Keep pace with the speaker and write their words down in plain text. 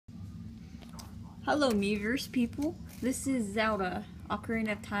Hello miiverse people, this is Zelda,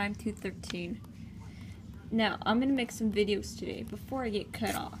 Ocarina of Time 213. Now, I'm gonna make some videos today before I get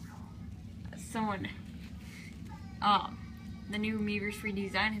cut off. The new miiverse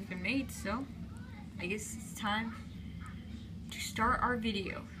redesign has been made, so I guess it's time to start our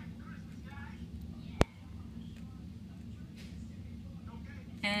video.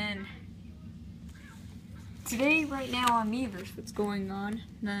 And today, right now on miiverse, what's going on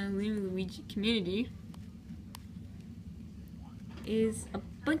in the Luigi community is a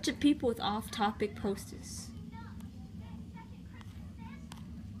bunch of people with off-topic posts.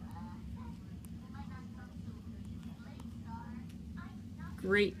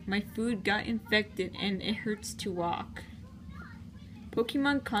 Great, my food got infected and it hurts to walk.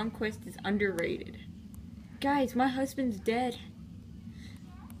 Pokemon Conquest is underrated. Guys, my husband's dead.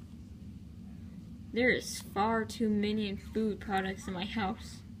 There is far too many food products in my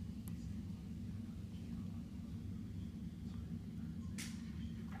house.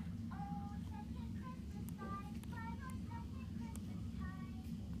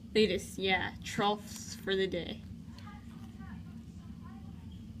 Latest, yeah, troughs for the day.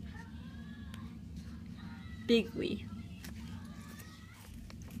 Bigly.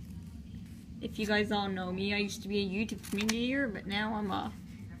 If you guys all know me, I used to be a YouTube communityer, but now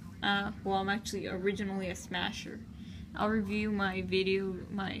I'm actually originally a smasher. I'll review my video,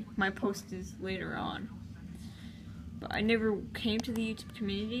 my posts later on. But I never came to the YouTube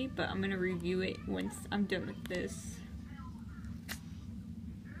community, but I'm gonna review it once I'm done with this.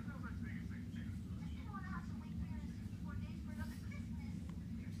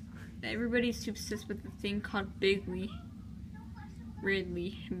 Everybody's too obsessed with the thing called Bigly.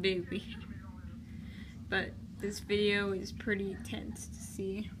 Bigly. But this video is pretty tense to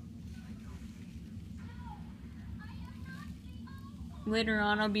see. Later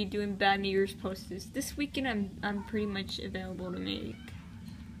on, I'll be doing bad miiverse posts. This weekend, I'm pretty much available to make.